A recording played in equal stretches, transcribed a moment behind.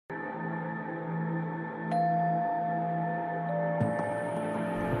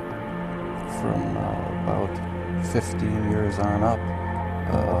from about 15 years on up,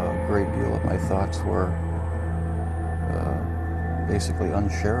 a great deal of my thoughts were basically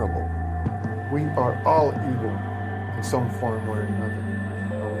unshareable. We are all evil in some form or another.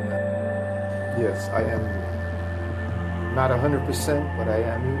 Yes, I am not 100%, but I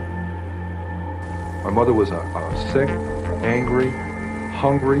am evil. My mother was a sick, angry,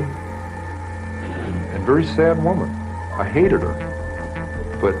 hungry, and very sad woman. I hated her,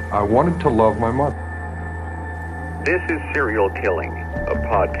 but I wanted to love my mother. This is Serial Killing, a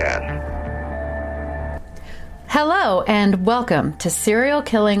podcast. Hello, and welcome to Serial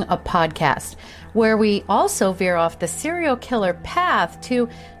Killing, a podcast, where we also veer off the serial killer path to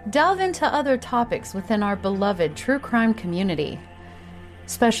delve into other topics within our beloved true crime community.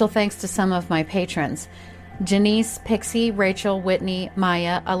 Special thanks to some of my patrons: Janice, Pixie, Rachel, Whitney,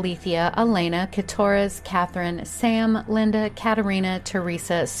 Maya, Alethea, Elena, Katoras, Catherine, Sam, Linda, Katerina,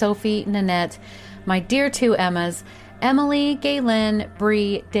 Teresa, Sophie, Nanette, my dear two Emmas, Emily, Galen,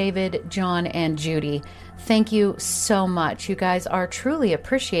 Bree, David, John, and Judy. Thank you so much. You guys are truly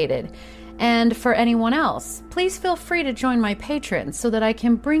appreciated. And for anyone else, please feel free to join my patrons so that I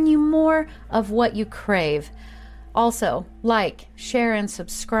can bring you more of what you crave. Also, like, share, and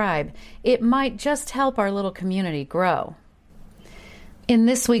subscribe. It might just help our little community grow. In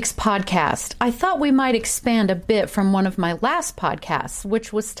this week's podcast, I thought we might expand a bit from one of my last podcasts,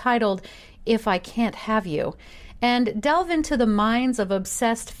 which was titled If I Can't Have You, and delve into the minds of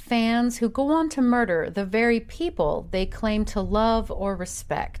obsessed fans who go on to murder the very people they claim to love or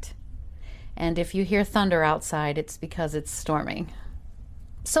respect. And if you hear thunder outside, it's because it's storming.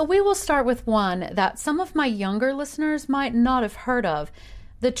 So we will start with one that some of my younger listeners might not have heard of,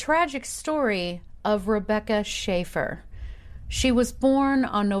 the tragic story of Rebecca Schaeffer. She was born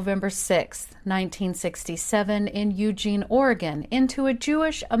on November 6th, 1967 in Eugene, Oregon, into a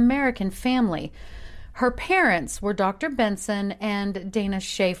Jewish American family. Her parents were Dr. Benson and Dana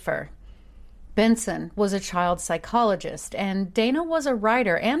Schaeffer. Benson was a child psychologist, and Dana was a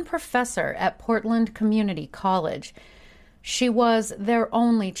writer and professor at Portland Community College. She was their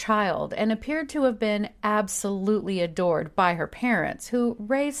only child and appeared to have been absolutely adored by her parents, who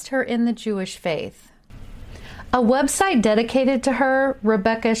raised her in the Jewish faith. A website dedicated to her,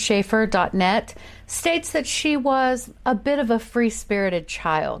 RebeccaSchaeffer.net, states that she was a bit of a free-spirited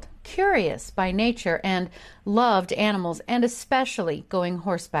child, curious by nature, and loved animals, and especially going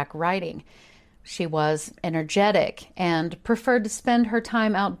horseback riding. She was energetic and preferred to spend her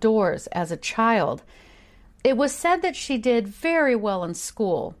time outdoors as a child. It was said that she did very well in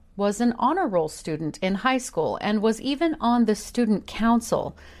school, was an honor roll student in high school, and was even on the student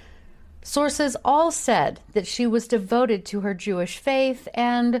council. Sources all said that she was devoted to her Jewish faith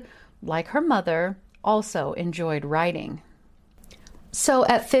and, like her mother, also enjoyed writing. So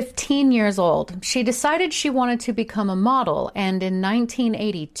at 15 years old, she decided she wanted to become a model, and in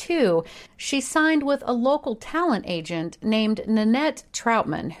 1982, she signed with a local talent agent named Nanette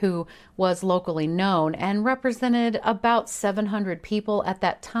Troutman, who was locally known and represented about 700 people at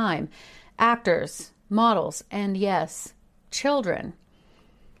that time: actors, models, and yes, children.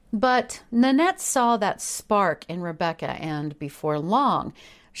 But Nanette saw that spark in Rebecca, and before long,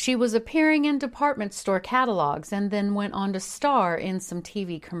 she was appearing in department store catalogs and then went on to star in some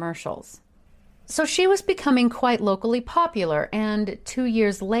TV commercials. So she was becoming quite locally popular, and 2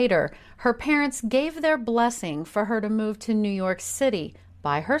 years later, her parents gave their blessing for her to move to New York City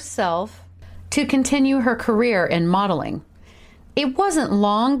by herself to continue her career in modeling. It wasn't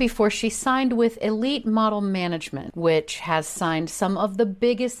long before she signed with Elite Model Management, which has signed some of the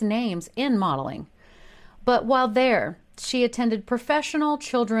biggest names in modeling. But while there, she attended Professional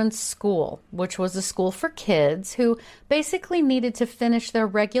Children's School, which was a school for kids who basically needed to finish their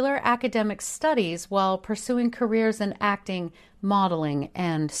regular academic studies while pursuing careers in acting, modeling,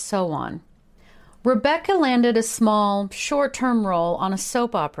 and so on. Rebecca landed a small, short-term role on a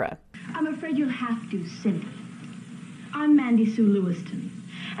soap opera. I'm afraid you'll have to, Cindy. I'm Mandy Sue Lewiston,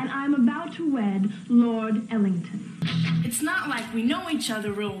 and I'm about to wed Lord Ellington. It's not like we know each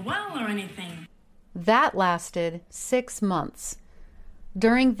other real well or anything. That lasted 6 months.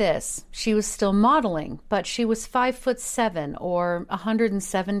 During this, she was still modeling, but she was 5'7" or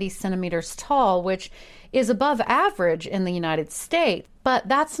 170 centimeters tall, which is above average in the United States, but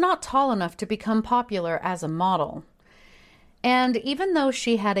that's not tall enough to become popular as a model. And even though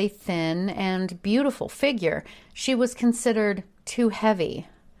she had a thin and beautiful figure, she was considered too heavy.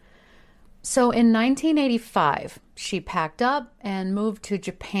 So in 1985, she packed up and moved to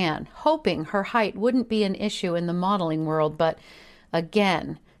Japan, hoping her height wouldn't be an issue in the modeling world, but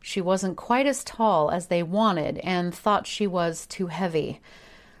again, she wasn't quite as tall as they wanted and thought she was too heavy.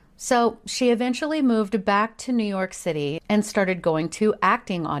 So she eventually moved back to New York City and started going to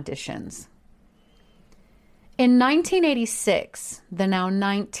acting auditions. In 1986, the now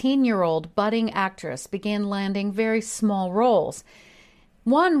 19-year-old budding actress began landing very small roles.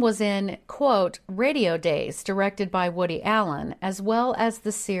 One was in, quote, Radio Days, directed by Woody Allen, as well as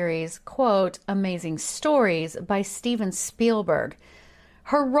the series, quote, Amazing Stories by Steven Spielberg.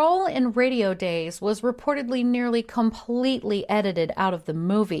 Her role in Radio Days was reportedly nearly completely edited out of the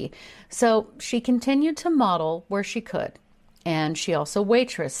movie, so she continued to model where she could, and she also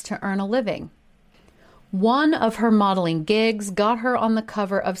waitressed to earn a living. One of her modeling gigs got her on the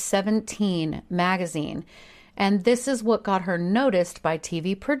cover of 17 magazine, and this is what got her noticed by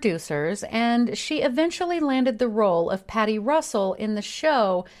TV producers, and she eventually landed the role of Patty Russell in the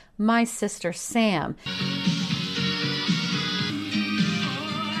show My Sister Sam.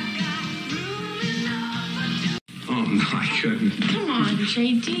 Oh, no, I couldn't. Come on,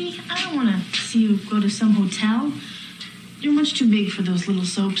 JD. I don't want to see you go to some hotel. You're much too big for those little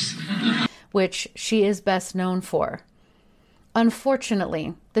soaps. Which she is best known for.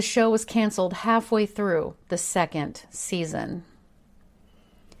 Unfortunately, the show was canceled halfway through the second season.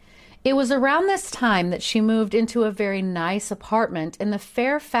 It was around this time that she moved into a very nice apartment in the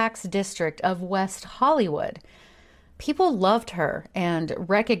Fairfax district of West Hollywood. People loved her and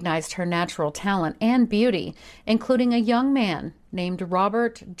recognized her natural talent and beauty, including a young man named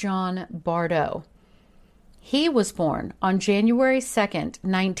Robert John Bardo. He was born on January 2nd,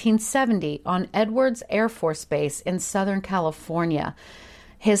 1970, on Edwards Air Force Base in Southern California.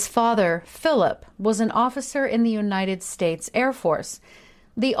 His father, Philip, was an officer in the United States Air Force.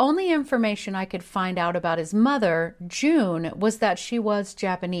 The only information I could find out about his mother, June, was that she was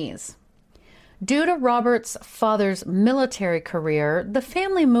Japanese. Due to Robert's father's military career, the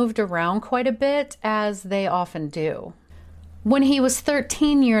family moved around quite a bit, as they often do. When he was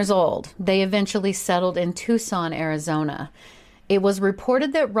 13 years old, they eventually settled in Tucson, Arizona. It was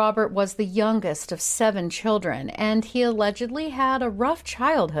reported that Robert was the youngest of 7 children, and he allegedly had a rough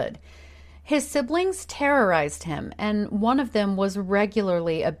childhood. His siblings terrorized him, and one of them was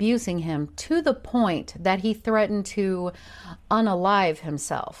regularly abusing him to the point that he threatened to unalive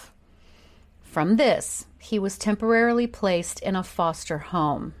himself. From this, he was temporarily placed in a foster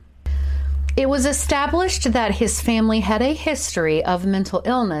home. It was established that his family had a history of mental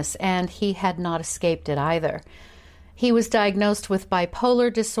illness, and he had not escaped it either. He was diagnosed with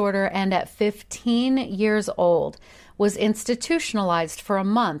bipolar disorder and at 15 years old was institutionalized for a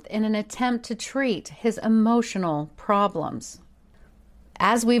month in an attempt to treat his emotional problems.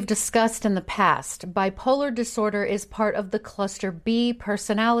 As we've discussed in the past, bipolar disorder is part of the cluster B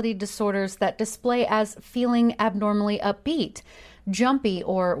personality disorders that display as feeling abnormally upbeat, jumpy,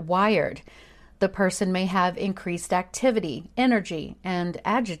 or wired. The person may have increased activity, energy, and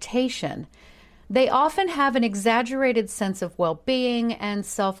agitation. They often have an exaggerated sense of well-being and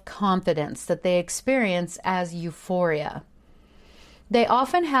self-confidence that they experience as euphoria. They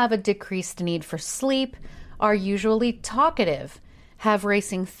often have a decreased need for sleep, are usually talkative, have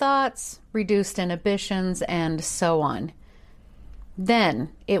racing thoughts, reduced inhibitions, and so on.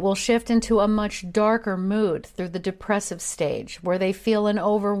 Then it will shift into a much darker mood through the depressive stage, where they feel an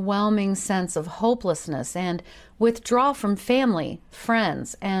overwhelming sense of hopelessness and withdraw from family,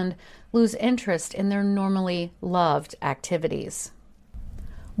 friends, and lose interest in their normally loved activities.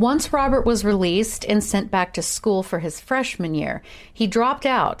 Once Robert was released and sent back to school for his freshman year, he dropped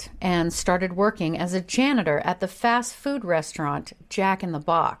out and started working as a janitor at the fast food restaurant Jack in the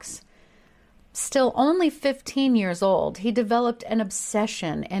Box. Still only 15 years old, he developed an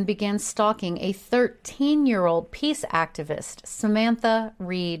obsession and began stalking a 13-year-old peace activist, Samantha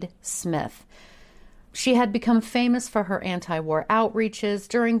Reed Smith. She had become famous for her anti-war outreaches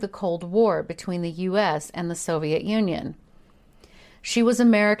during the Cold War between the U.S. and the Soviet Union. She was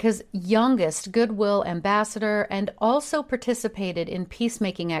America's youngest Goodwill ambassador and also participated in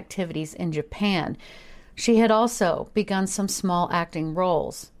peacemaking activities in Japan. She had also begun some small acting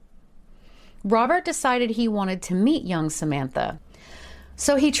roles. Robert decided he wanted to meet young Samantha.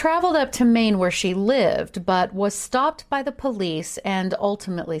 So he traveled up to Maine where she lived, but was stopped by the police and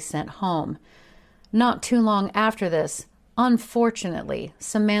ultimately sent home. Not too long after this, unfortunately,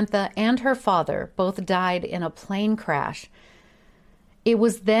 Samantha and her father both died in a plane crash. It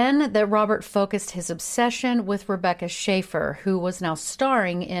was then that Robert focused his obsession with Rebecca Schaeffer, who was now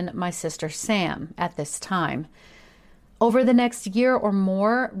starring in My Sister Sam at this time. Over the next year or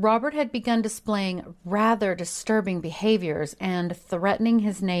more, Robert had begun displaying rather disturbing behaviors and threatening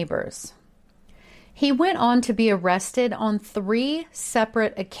his neighbors. He went on to be arrested on 3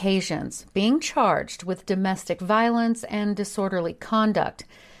 separate occasions, being charged with domestic violence and disorderly conduct.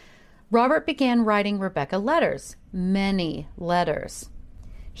 Robert began writing Rebecca letters, many letters.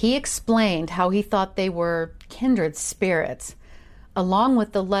 He explained how he thought they were kindred spirits. Along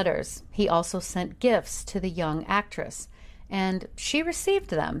with the letters, he also sent gifts to the young actress, and she received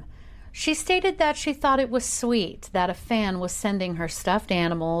them. She stated that she thought it was sweet that a fan was sending her stuffed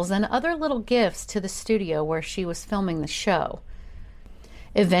animals and other little gifts to the studio where she was filming the show.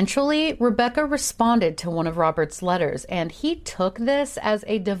 Eventually, Rebecca responded to one of Robert's letters, and he took this as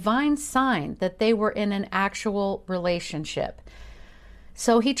a divine sign that they were in an actual relationship.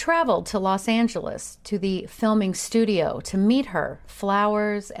 So he traveled to Los Angeles to the filming studio to meet her,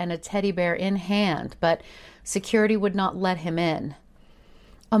 flowers and a teddy bear in hand, but security would not let him in.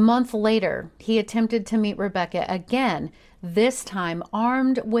 A month later, he attempted to meet Rebecca again, this time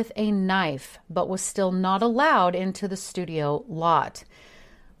armed with a knife, but was still not allowed into the studio lot.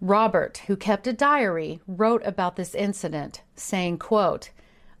 Robert, who kept a diary, wrote about this incident, saying, quote,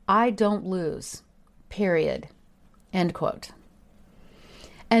 "I don't lose, period," end quote.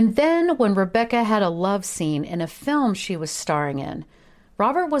 And then when Rebecca had a love scene in a film she was starring in,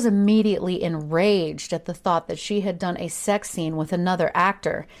 Robert was immediately enraged at the thought that she had done a sex scene with another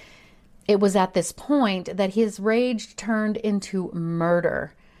actor. It was at this point that his rage turned into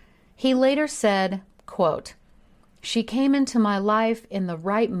murder. He later said, quote, "She came into my life in the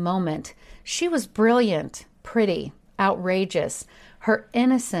right moment. She was brilliant, pretty, outrageous. Her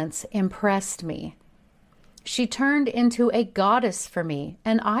innocence impressed me. She turned into a goddess for me,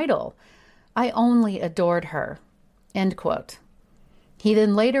 an idol. I only adored her," end quote. He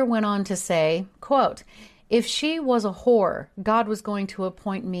then later went on to say, quote, "If she was a whore, God was going to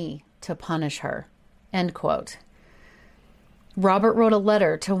appoint me to punish her," end quote. Robert wrote a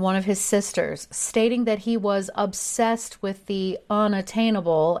letter to one of his sisters stating that he was obsessed with the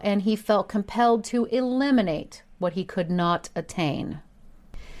unattainable and he felt compelled to eliminate what he could not attain.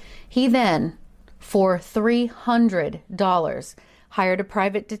 He then, for $300, hired a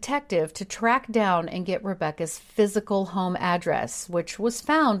private detective to track down and get Rebecca's physical home address, which was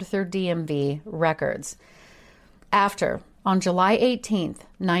found through DMV records. After, on July 18th,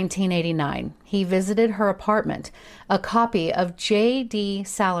 1989, he visited her apartment, a copy of J.D.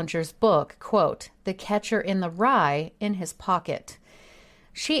 Salinger's book, quote, "The Catcher in the Rye," in his pocket.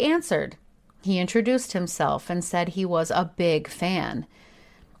 She answered. He introduced himself and said he was a big fan.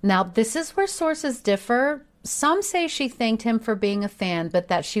 Now, this is where sources differ. Some say she thanked him for being a fan, but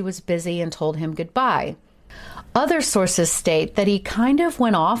that she was busy and told him goodbye. Other sources state that he kind of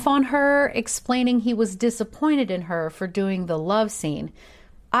went off on her, explaining he was disappointed in her for doing the love scene.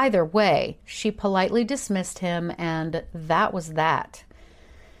 Either way, she politely dismissed him, and that was that.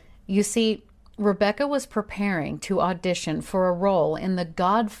 You see, Rebecca was preparing to audition for a role in The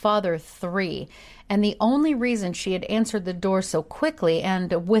Godfather 3, and the only reason she had answered the door so quickly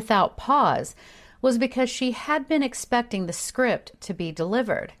and without pause was because she had been expecting the script to be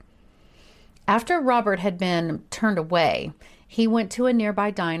delivered. After Robert had been turned away, he went to a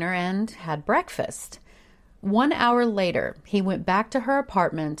nearby diner and had breakfast. 1 hour later, he went back to her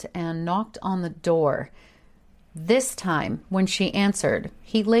apartment and knocked on the door. This time, when she answered,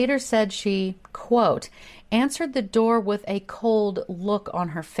 he later said she, quote, "answered the door with a cold look on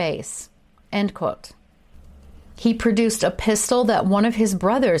her face," end quote. He produced a pistol that one of his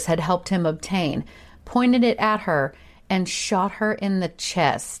brothers had helped him obtain, pointed it at her, and shot her in the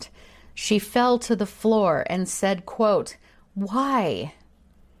chest. She fell to the floor and said, quote, "Why?"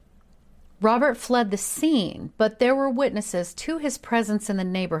 Robert fled the scene, but there were witnesses to his presence in the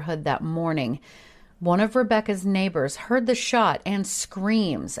neighborhood that morning. One of Rebecca's neighbors heard the shot and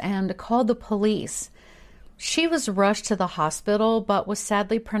screams and called the police. She was rushed to the hospital, but was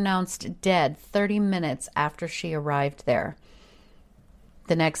sadly pronounced dead 30 minutes after she arrived there.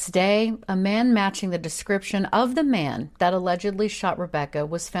 The next day, a man matching the description of the man that allegedly shot Rebecca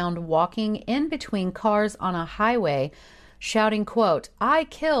was found walking in between cars on a highway, shouting, quote, "I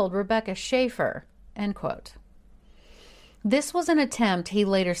killed Rebecca Schaefer," end quote. This was an attempt, he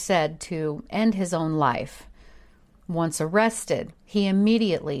later said, to end his own life. Once arrested, he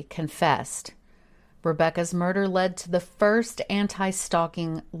immediately confessed. Rebecca's murder led to the first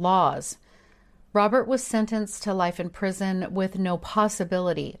anti-stalking laws. Robert was sentenced to life in prison with no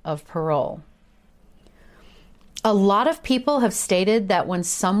possibility of parole. A lot of people have stated that when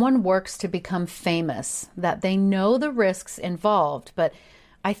someone works to become famous, that they know the risks involved, but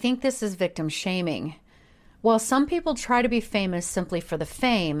I think this is victim shaming. While some people try to be famous simply for the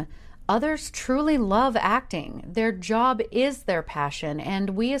fame, others truly love acting. Their job is their passion,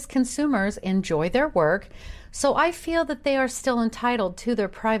 and we as consumers enjoy their work, so I feel that they are still entitled to their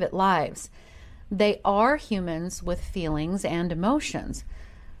private lives. They are humans with feelings and emotions.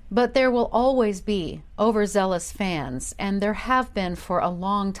 But there will always be overzealous fans, and there have been for a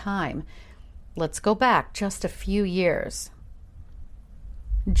long time. Let's go back just a few years.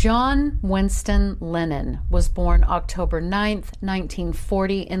 John Winston Lennon was born October 9th,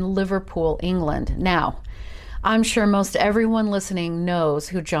 1940 in Liverpool, England. Now, I'm sure most everyone listening knows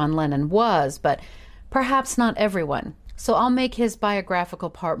who John Lennon was, but perhaps not everyone, so I'll make his biographical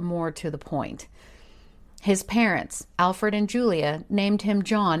part more to the point. His parents, Alfred and Julia, named him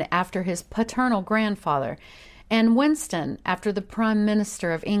John after his paternal grandfather, and Winston after the Prime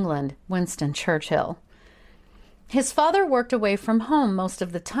Minister of England, Winston Churchill. His father worked away from home most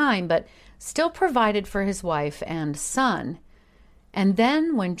of the time, but still provided for his wife and son. And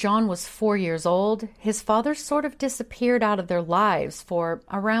then, when John was 4 years old, his father sort of disappeared out of their lives for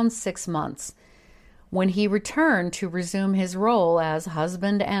around 6 months. When he returned to resume his role as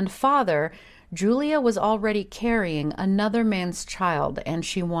husband and father, Julia was already carrying another man's child, and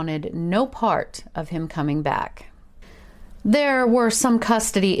she wanted no part of him coming back. There were some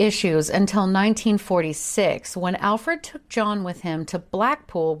custody issues until 1946, when Alfred took John with him to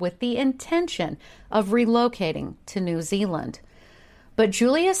Blackpool with the intention of relocating to New Zealand. But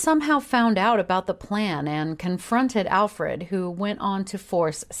Julia somehow found out about the plan and confronted Alfred, who went on to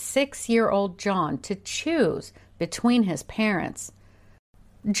force 6-year-old John to choose between his parents.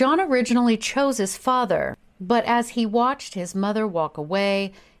 John originally chose his father, but as he watched his mother walk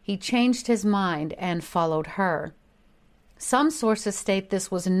away, he changed his mind and followed her. Some sources state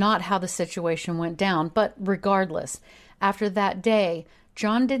this was not how the situation went down, but regardless, after that day,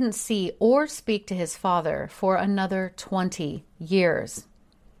 John didn't see or speak to his father for another 20 years.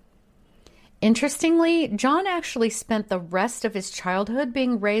 Interestingly, John actually spent the rest of his childhood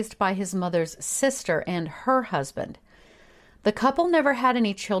being raised by his mother's sister and her husband. The couple never had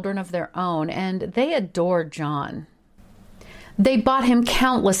any children of their own, and they adored John. They bought him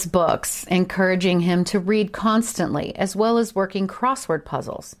countless books, encouraging him to read constantly, as well as working crossword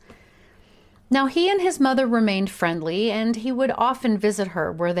puzzles. Now, he and his mother remained friendly, and he would often visit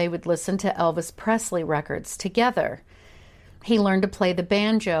her where they would listen to Elvis Presley records together. He learned to play the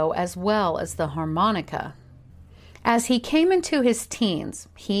banjo as well as the harmonica. As he came into his teens,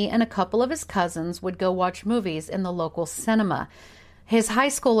 he and a couple of his cousins would go watch movies in the local cinema. His high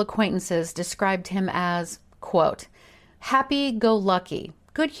school acquaintances described him as, quote, happy-go-lucky,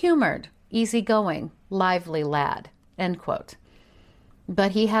 good-humored, easygoing, lively lad, end quote.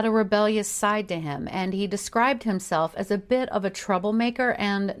 But he had a rebellious side to him, and he described himself as a bit of a troublemaker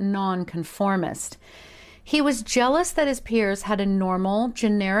and nonconformist. He was jealous that his peers had a normal,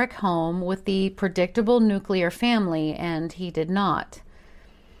 generic home with the predictable nuclear family, and he did not.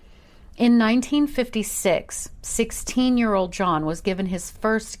 In 1956, 16-year-old John was given his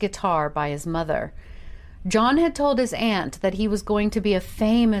first guitar by his mother. John had told his aunt that he was going to be a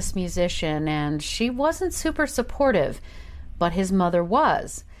famous musician, and she wasn't super supportive, but his mother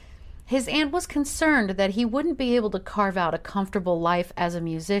was. His aunt was concerned that he wouldn't be able to carve out a comfortable life as a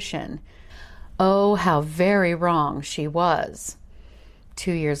musician. Oh, how very wrong she was.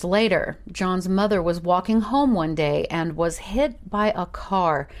 2 years later, John's mother was walking home one day and was hit by a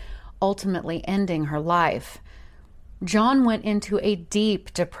car, ultimately ending her life. John went into a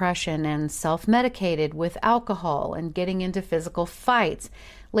deep depression and self-medicated with alcohol and getting into physical fights,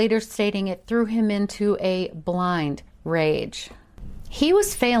 later stating it threw him into a blind rage. He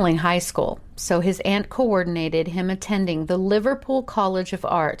was failing high school, so his aunt coordinated him attending the Liverpool College of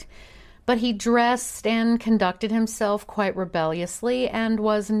Art, but he dressed and conducted himself quite rebelliously and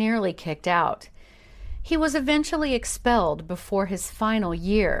was nearly kicked out. He was eventually expelled before his final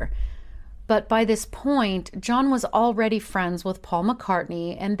year, but by this point, John was already friends with Paul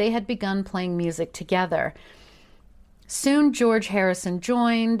McCartney, and they had begun playing music together. Soon George Harrison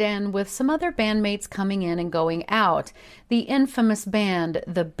joined, and with some other bandmates coming in and going out, the infamous band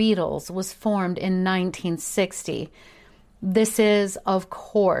The Beatles was formed in 1960. This is, of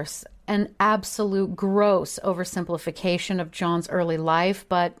course, an absolute gross oversimplification of John's early life,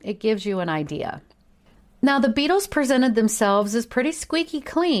 but it gives you an idea. Now, the Beatles presented themselves as pretty squeaky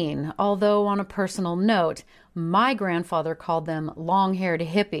clean, although on a personal note, my grandfather called them long-haired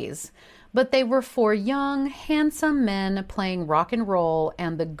hippies. But they were 4 young, handsome men playing rock and roll,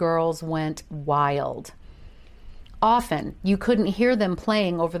 and the girls went wild. Often, you couldn't hear them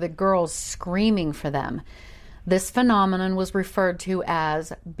playing over the girls screaming for them. This phenomenon was referred to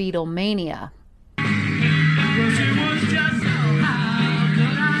as Beatlemania.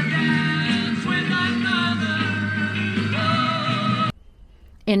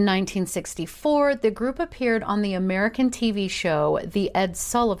 In 1964, the group appeared on the American TV show The Ed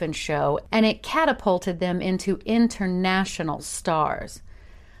Sullivan Show, and it catapulted them into international stars.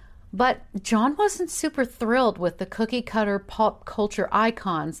 But John wasn't super thrilled with the cookie-cutter pop culture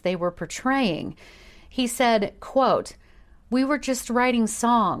icons they were portraying. He said, quote, "We were just writing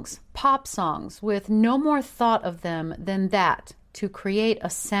songs, pop songs, with no more thought of them than that, to create a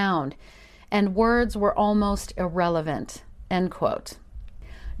sound, and words were almost irrelevant," end quote.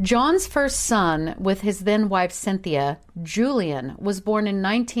 John's first son, with his then-wife Cynthia, Julian, was born in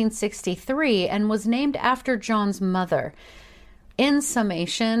 1963 and was named after John's mother. In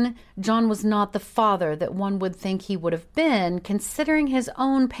summation, John was not the father that one would think he would have been, considering his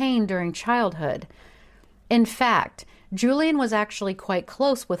own pain during childhood. In fact, Julian was actually quite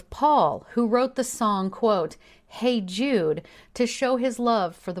close with Paul, who wrote the song, quote, "Hey Jude," to show his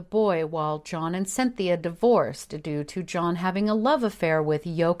love for the boy while John and Cynthia divorced due to John having a love affair with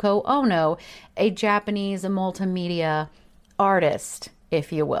Yoko Ono, a Japanese multimedia artist,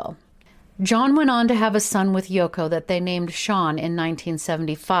 if you will. John went on to have a son with Yoko that they named Sean in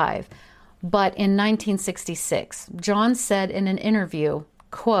 1975. But in 1966, John said in an interview,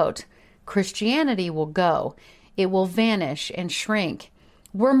 quote, "Christianity will go. It will vanish and shrink.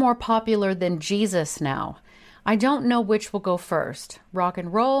 We're more popular than Jesus now. I don't know which will go first, rock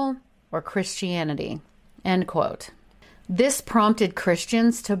and roll or Christianity," end quote. This prompted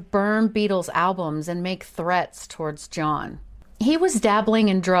Christians to burn Beatles albums and make threats towards John. He was dabbling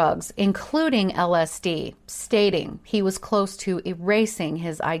in drugs, including LSD, stating he was close to erasing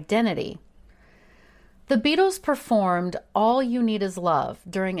his identity. The Beatles performed "All You Need Is Love"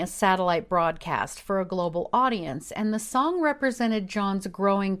 during a satellite broadcast for a global audience, and the song represented John's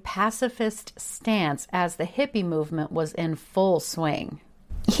growing pacifist stance as the hippie movement was in full swing.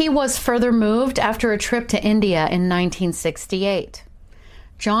 He was further moved after a trip to India in 1968.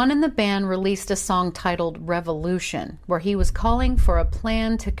 John and the band released a song titled "Revolution," where he was calling for a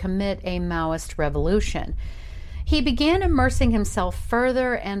plan to commit a Maoist revolution. He began immersing himself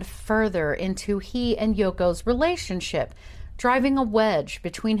further and further into he and Yoko's relationship, driving a wedge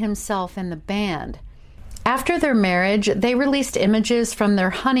between himself and the band. After their marriage, they released images from their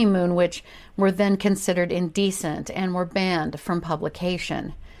honeymoon, which were then considered indecent and were banned from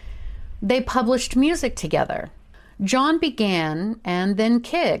publication. They published music together. John began and then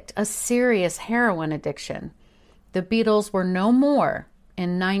kicked a serious heroin addiction. The Beatles were no more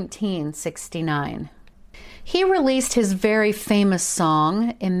in 1969. He released his very famous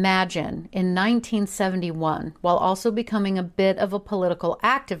song, "Imagine," in 1971, while also becoming a bit of a political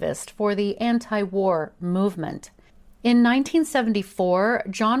activist for the anti-war movement. In 1974,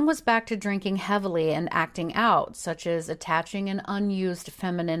 John was back to drinking heavily and acting out, such as attaching an unused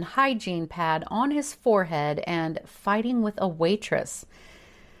feminine hygiene pad on his forehead and fighting with a waitress.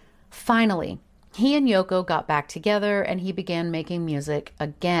 Finally, he and Yoko got back together and he began making music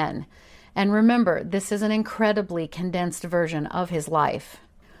again. And remember, this is an incredibly condensed version of his life.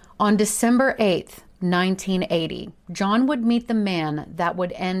 On December 8th, 1980, John would meet the man that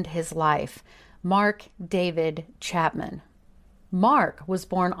would end his life, Mark David Chapman. Mark was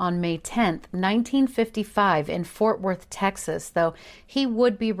born on May 10th, 1955 in Fort Worth, Texas, though he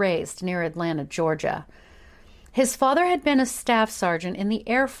would be raised near Atlanta, Georgia. His father had been a staff sergeant in the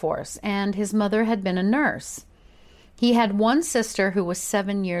Air Force, and his mother had been a nurse. He had one sister who was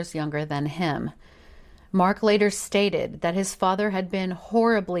 7 years younger than him. Mark later stated that his father had been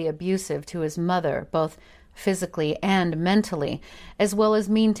horribly abusive to his mother, both physically and mentally, as well as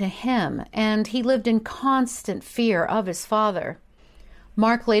mean to him, and he lived in constant fear of his father.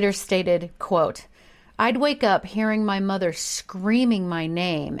 Mark later stated, quote, "I'd wake up hearing my mother screaming my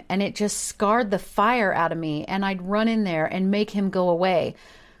name, and it just scarred the fire out of me, and I'd run in there and make him go away.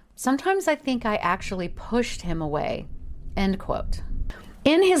 Sometimes I think I actually pushed him away," end quote.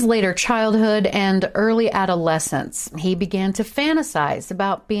 In his later childhood and early adolescence, he began to fantasize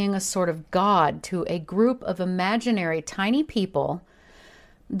about being a sort of god to a group of imaginary tiny people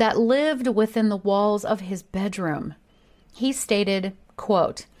that lived within the walls of his bedroom. He stated,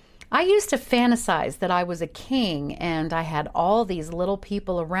 quote, "I used to fantasize that I was a king and I had all these little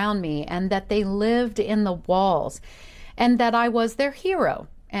people around me and that they lived in the walls and that I was their hero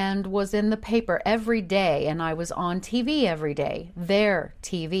and was in the paper every day, and I was on TV every day, their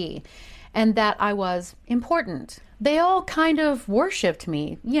TV, and that I was important. They all kind of worshipped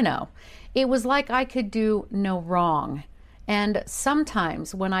me, you know. It was like I could do no wrong. And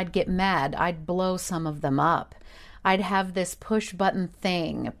sometimes when I'd get mad, I'd blow some of them up. I'd have this push button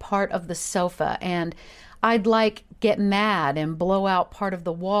thing, part of the sofa, and I'd get mad and blow out part of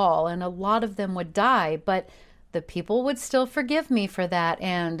the wall, and a lot of them would die, but the people would still forgive me for that,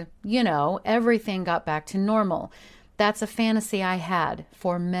 and, everything got back to normal. That's a fantasy I had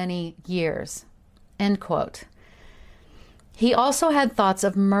for many years," end quote. He also had thoughts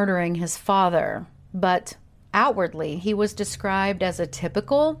of murdering his father, but outwardly he was described as a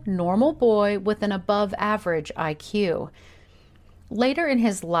typical, normal boy with an above-average IQ. Later in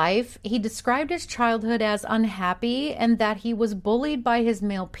his life, he described his childhood as unhappy and that he was bullied by his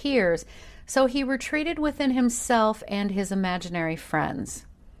male peers, so he retreated within himself and his imaginary friends.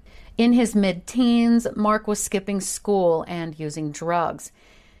 In his mid-teens, Mark was skipping school and using drugs.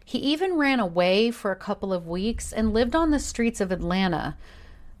 He even ran away for a couple of weeks and lived on the streets of Atlanta.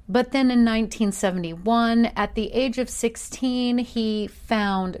 But then in 1971, at the age of 16, he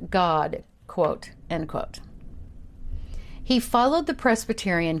found God, quote, end quote. He followed the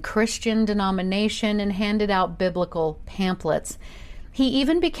Presbyterian Christian denomination and handed out biblical pamphlets. He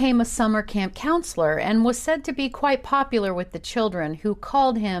even became a summer camp counselor and was said to be quite popular with the children, who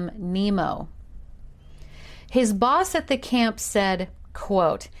called him Nemo. His boss at the camp said,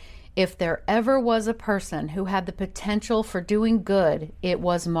 quote, "If there ever was a person who had the potential for doing good, it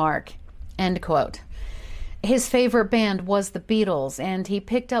was Mark," end quote. His favorite band was the Beatles, and he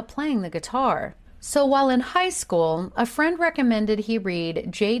picked up playing the guitar. So while in high school, a friend recommended he read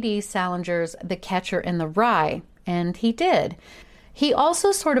J.D. Salinger's The Catcher in the Rye, and he did. He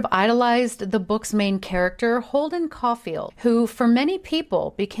also sort of idolized the book's main character, Holden Caulfield, who for many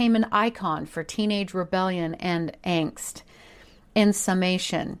people became an icon for teenage rebellion and angst. In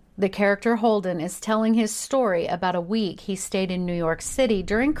summation, the character Holden is telling his story about a week he stayed in New York City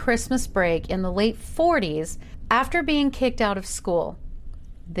during Christmas break in the late 40s after being kicked out of school.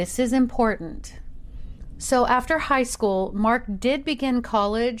 This is important. So after high school, Mark did begin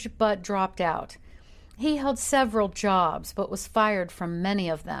college but dropped out. He held several jobs but was fired from many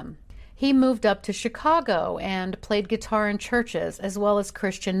of them. He moved up to Chicago and played guitar in churches as well as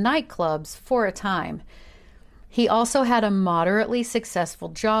Christian nightclubs for a time. He also had a moderately successful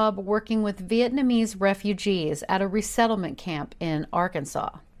job working with Vietnamese refugees at a resettlement camp in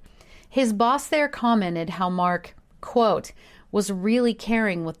Arkansas. His boss there commented how Mark, quote, was really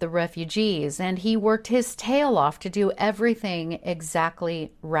caring with the refugees, and he worked his tail off to do everything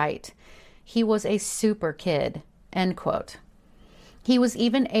exactly right. He was a super kid, end quote. He was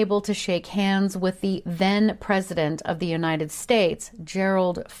even able to shake hands with the then President of the United States,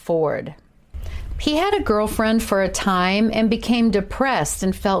 Gerald Ford. He had a girlfriend for a time and became depressed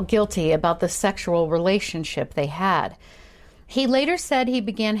and felt guilty about the sexual relationship they had. He later said he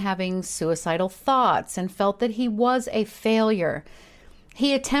began having suicidal thoughts and felt that he was a failure.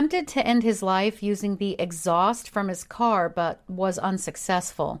 He attempted to end his life using the exhaust from his car, but was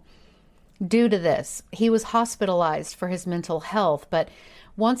unsuccessful. Due to this, he was hospitalized for his mental health, but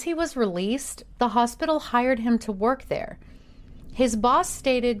once he was released, the hospital hired him to work there. His boss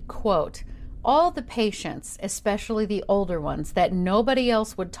stated, quote, "All the patients, especially the older ones that nobody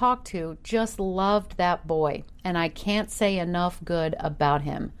else would talk to, just loved that boy, and I can't say enough good about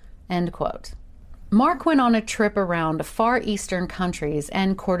him," end quote. Mark went on a trip around Far Eastern countries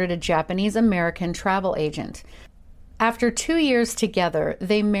and courted a Japanese-American travel agent. After 2 years together,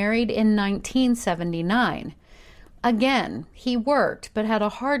 they married in 1979. Again, he worked but had a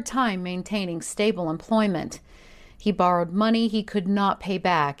hard time maintaining stable employment. He borrowed money he could not pay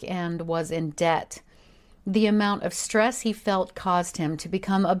back and was in debt. The amount of stress he felt caused him to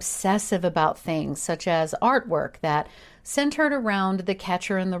become obsessive about things such as artwork that centered around The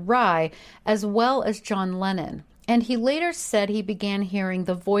Catcher in the Rye as well as John Lennon. And he later said he began hearing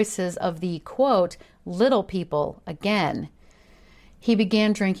the voices of the, quote, little people again. He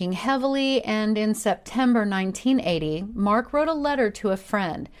began drinking heavily, and in September 1980, Mark wrote a letter to a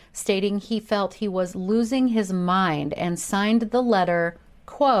friend stating he felt he was losing his mind and signed the letter,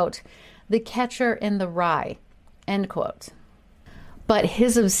 quote, "The Catcher in the Rye," end quote. But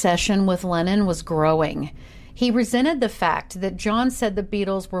his obsession with Lennon was growing. He resented the fact that John said the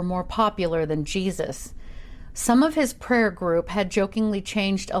Beatles were more popular than Jesus. Some of his prayer group had jokingly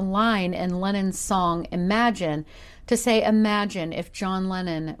changed a line in Lennon's song Imagine to say, "Imagine if John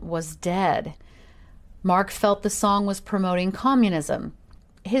Lennon was dead." Mark felt the song was promoting communism.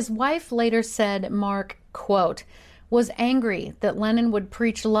 His wife later said Mark, quote, was angry that Lennon would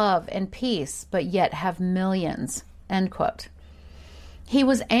preach love and peace, but yet have millions, end quote. He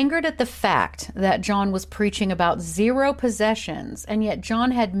was angered at the fact that John was preaching about zero possessions, and yet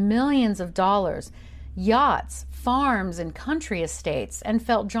John had millions of dollars, yachts, farms, and country estates, and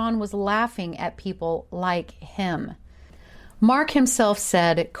felt John was laughing at people like him. Mark himself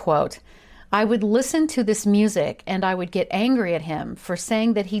said, quote, "I would listen to this music and I would get angry at him for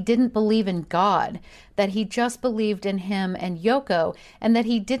saying that he didn't believe in God, that he just believed in him and Yoko, and that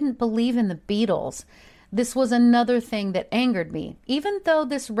he didn't believe in the Beatles. This was another thing that angered me, even though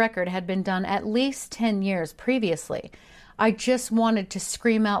this record had been done at least 10 years previously. I just wanted to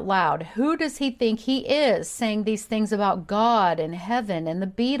scream out loud, who does he think he is saying these things about God and heaven and the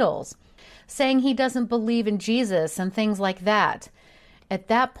Beatles, saying he doesn't believe in Jesus and things like that. At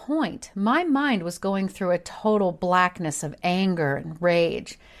that point, my mind was going through a total blackness of anger and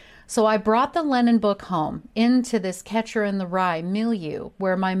rage. So I brought the Lennon book home into this Catcher in the Rye milieu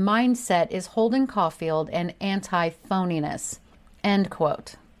where my mindset is Holden Caulfield and anti-phoniness. End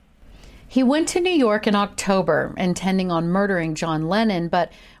quote. He went to New York in October, intending on murdering John Lennon,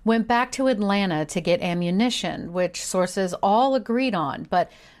 but went back to Atlanta to get ammunition, which sources all agreed on, but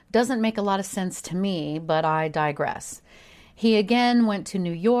doesn't make a lot of sense to me, but I digress. He again went to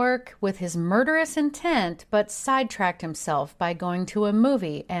New York with his murderous intent, but sidetracked himself by going to a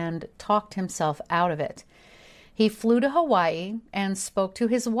movie and talked himself out of it. He flew to Hawaii and spoke to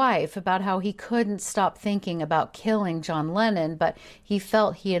his wife about how he couldn't stop thinking about killing John Lennon, but he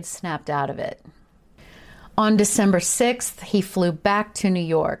felt he had snapped out of it. On December 6th, he flew back to New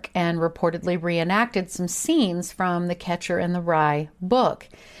York and reportedly reenacted some scenes from the Catcher in the Rye book.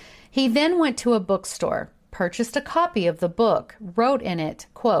 He then went to a bookstore, purchased a copy of the book, wrote in it,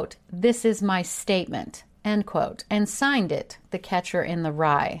 quote, "This is my statement," end quote, and signed it, The Catcher in the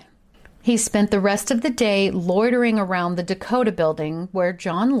Rye. He spent the rest of the day loitering around the Dakota building where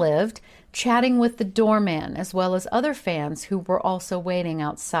John lived, chatting with the doorman as well as other fans who were also waiting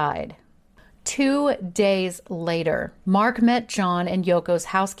outside. 2 days later, Mark met John and Yoko's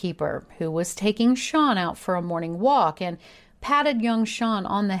housekeeper, who was taking Sean out for a morning walk, and patted young Sean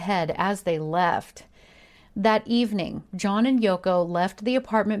on the head as they left. That evening, John and Yoko left the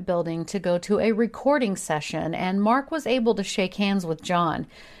apartment building to go to a recording session, and Mark was able to shake hands with John.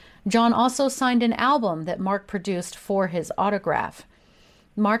 John also signed an album that Mark produced for his autograph.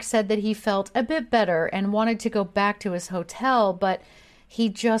 Mark said that he felt a bit better and wanted to go back to his hotel, but he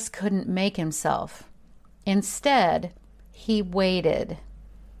just couldn't make himself. Instead, he waited.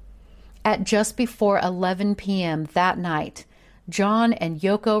 At just before 11 p.m. that night, John and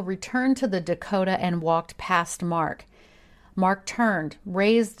Yoko returned to the Dakota and walked past Mark. Mark turned,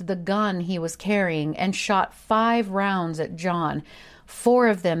 raised the gun he was carrying, and shot 5 rounds at John, 4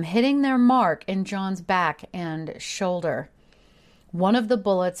 of them hitting their mark in John's back and shoulder. One of the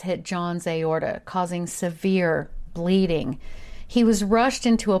bullets hit John's aorta, causing severe bleeding. He was rushed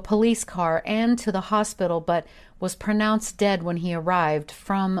into a police car and to the hospital, but was pronounced dead when he arrived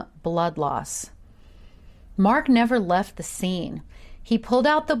from blood loss. Mark never left the scene. He pulled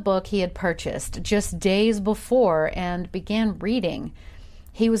out the book he had purchased just days before and began reading.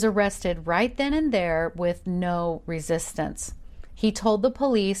 He was arrested right then and there with no resistance. He told the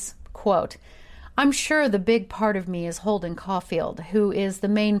police, quote, "I'm sure the big part of me is Holden Caulfield, who is the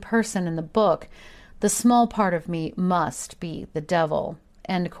main person in the book. The small part of me must be the devil,"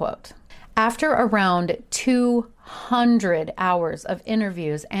 end quote. After around 200 hours of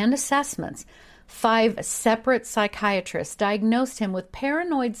interviews and assessments, 5 separate psychiatrists diagnosed him with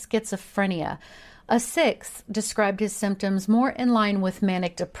paranoid schizophrenia. A 6th described his symptoms more in line with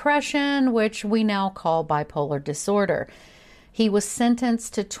manic depression, which we now call bipolar disorder. He was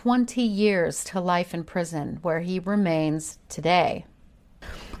sentenced to 20 years to life in prison, where he remains today.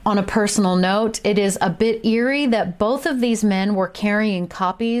 On a personal note, it is a bit eerie that both of these men were carrying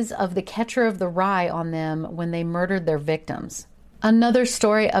copies of The Catcher of the Rye on them when they murdered their victims. Another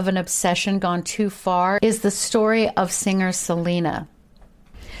story of an obsession gone too far is the story of singer Selena.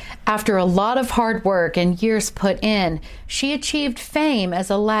 After a lot of hard work and years put in, she achieved fame as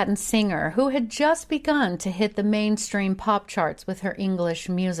a Latin singer who had just begun to hit the mainstream pop charts with her English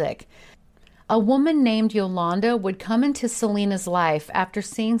music. A woman named Yolanda would come into Selena's life after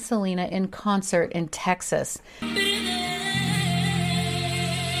seeing Selena in concert in Texas.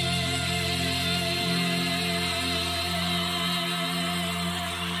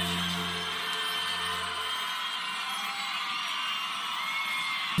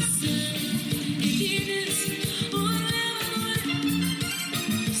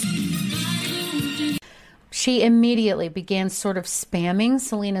 She immediately began sort of spamming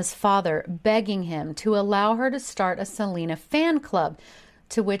Selena's father, begging him to allow her to start a Selena fan club,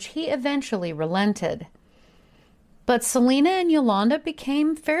 to which he eventually relented. But Selena and Yolanda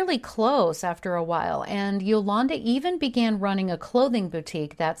became fairly close after a while, and Yolanda even began running a clothing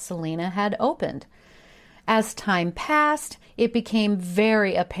boutique that Selena had opened. As time passed, it became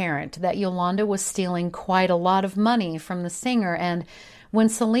very apparent that Yolanda was stealing quite a lot of money from the singer, and when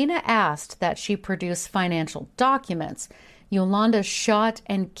Selena asked that she produce financial documents, Yolanda shot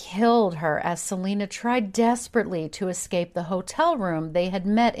and killed her as Selena tried desperately to escape the hotel room they had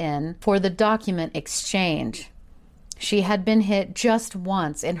met in for the document exchange. She had been hit just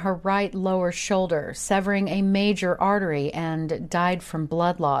once in her right lower shoulder, severing a major artery, and died from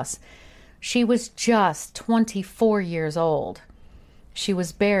blood loss. She was just 24 years old. She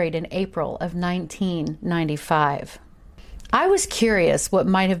was buried in April of 1995. I was curious what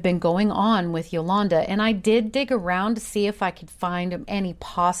might have been going on with Yolanda, and I did dig around to see if I could find any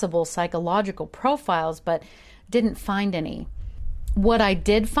possible psychological profiles, but didn't find any. What I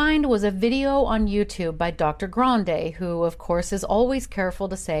did find was a video on YouTube by Dr. Grande, who, of course, is always careful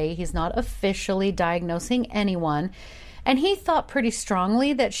to say he's not officially diagnosing anyone, and he thought pretty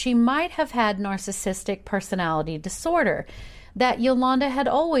strongly that she might have had narcissistic personality disorder, that Yolanda had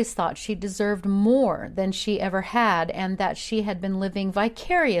always thought she deserved more than she ever had, and that she had been living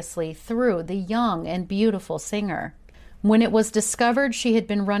vicariously through the young and beautiful singer. When it was discovered she had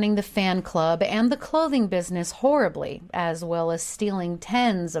been running the fan club and the clothing business horribly, as well as stealing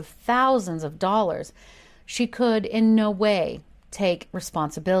tens of thousands of dollars, she could in no way take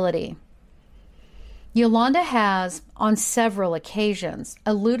responsibility. Yolanda has, on several occasions,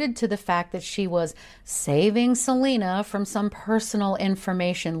 alluded to the fact that she was saving Selena from some personal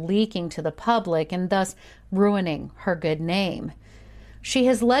information leaking to the public and thus ruining her good name. She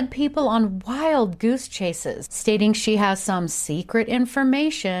has led people on wild goose chases, stating she has some secret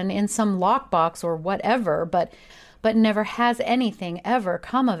information in some lockbox or whatever, but never has anything ever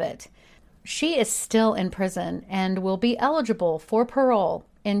come of it. She is still in prison and will be eligible for parole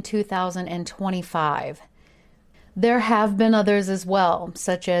in 2025. There have been others as well,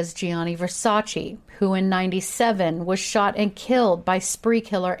 such as Gianni Versace, who in 1997 was shot and killed by spree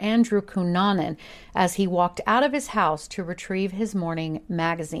killer Andrew Cunanan as he walked out of his house to retrieve his morning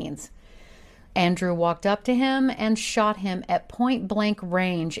magazines. Andrew walked up to him and shot him at point-blank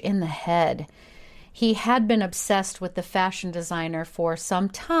range in the head. He had been obsessed with the fashion designer for some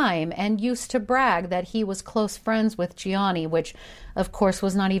time and used to brag that he was close friends with Gianni, which, of course,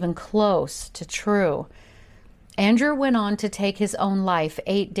 was not even close to true. Andrew went on to take his own life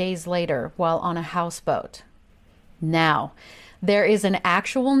 8 days later while on a houseboat. Now, there is an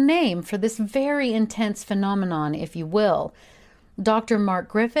actual name for this very intense phenomenon, if you will. Dr. Mark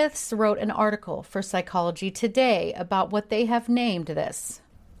Griffiths wrote an article for Psychology Today about what they have named this: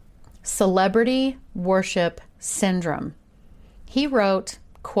 Celebrity Worship Syndrome. He wrote,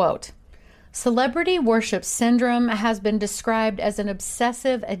 quote, "Celebrity worship syndrome has been described as an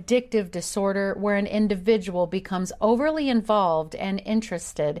obsessive addictive disorder where an individual becomes overly involved and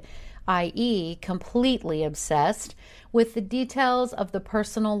interested, i.e., completely obsessed, with the details of the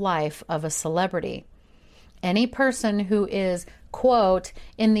personal life of a celebrity. Any person who is, quote,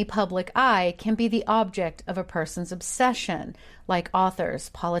 in the public eye can be the object of a person's obsession, like authors,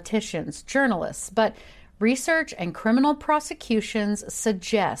 politicians, journalists, but research and criminal prosecutions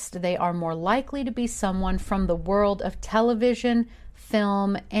suggest they are more likely to be someone from the world of television,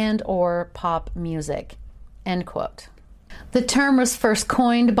 film, and/or pop music." End quote. The term was first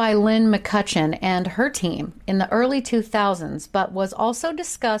coined by Lynn McCutcheon and her team in the early 2000s, but was also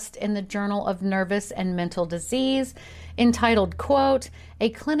discussed in the Journal of Nervous and Mental Disease, entitled, quote, "A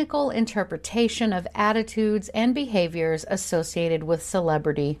Clinical Interpretation of Attitudes and Behaviors Associated with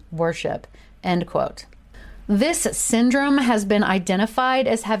Celebrity Worship," end quote. This syndrome has been identified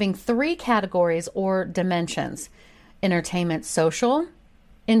as having 3 categories or dimensions: entertainment social,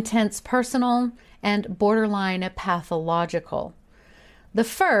 intense personal, and borderline pathological. The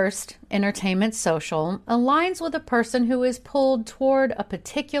first, entertainment social, aligns with a person who is pulled toward a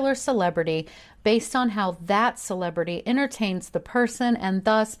particular celebrity based on how that celebrity entertains the person, and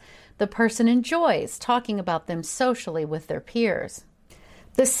thus the person enjoys talking about them socially with their peers.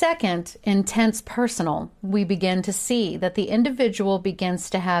 The second, intense personal, we begin to see that the individual begins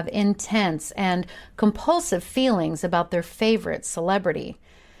to have intense and compulsive feelings about their favorite celebrity.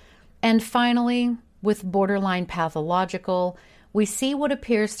 And finally, with borderline pathological, we see what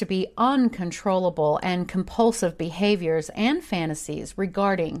appears to be uncontrollable and compulsive behaviors and fantasies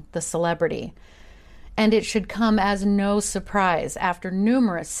regarding the celebrity. And it should come as no surprise, after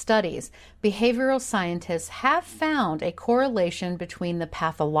numerous studies, behavioral scientists have found a correlation between the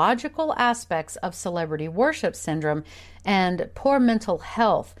pathological aspects of celebrity worship syndrome and poor mental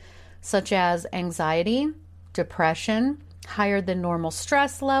health, such as anxiety, depression, higher than normal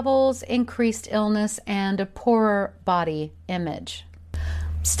stress levels, increased illness, and a poorer body image.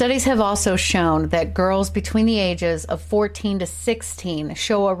 Studies have also shown that girls between the ages of 14 to 16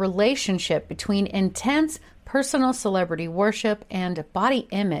 show a relationship between intense personal celebrity worship and body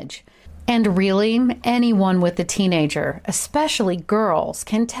image. And really, anyone with a teenager, especially girls,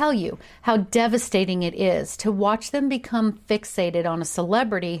 can tell you how devastating it is to watch them become fixated on a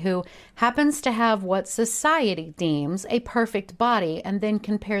celebrity who happens to have what society deems a perfect body and then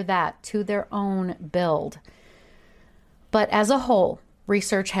compare that to their own build. But as a whole,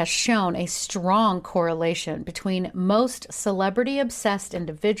 research has shown a strong correlation between most celebrity-obsessed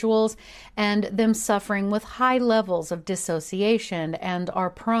individuals and them suffering with high levels of dissociation and are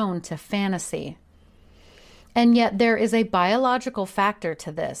prone to fantasy. And yet there is a biological factor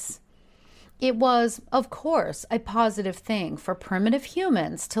to this. It was, of course, a positive thing for primitive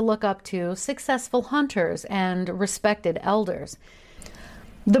humans to look up to successful hunters and respected elders.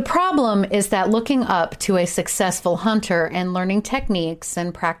 The problem is that looking up to a successful hunter and learning techniques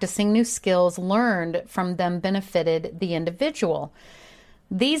and practicing new skills learned from them benefited the individual.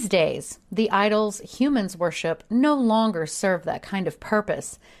 These days, the idols humans worship no longer serve that kind of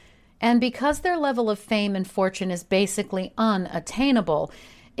purpose. And because their level of fame and fortune is basically unattainable,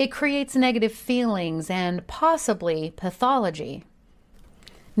 it creates negative feelings and possibly pathology.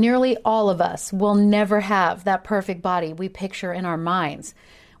 Nearly all of us will never have that perfect body we picture in our minds.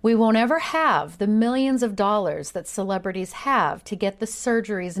 We won't ever have the millions of dollars that celebrities have to get the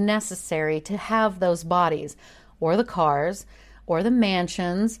surgeries necessary to have those bodies, or the cars, or the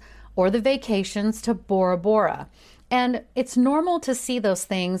mansions, or the vacations to Bora Bora. And it's normal to see those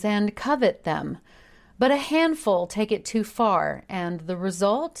things and covet them. But a handful take it too far, and the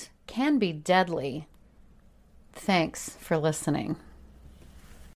result can be deadly. Thanks for listening.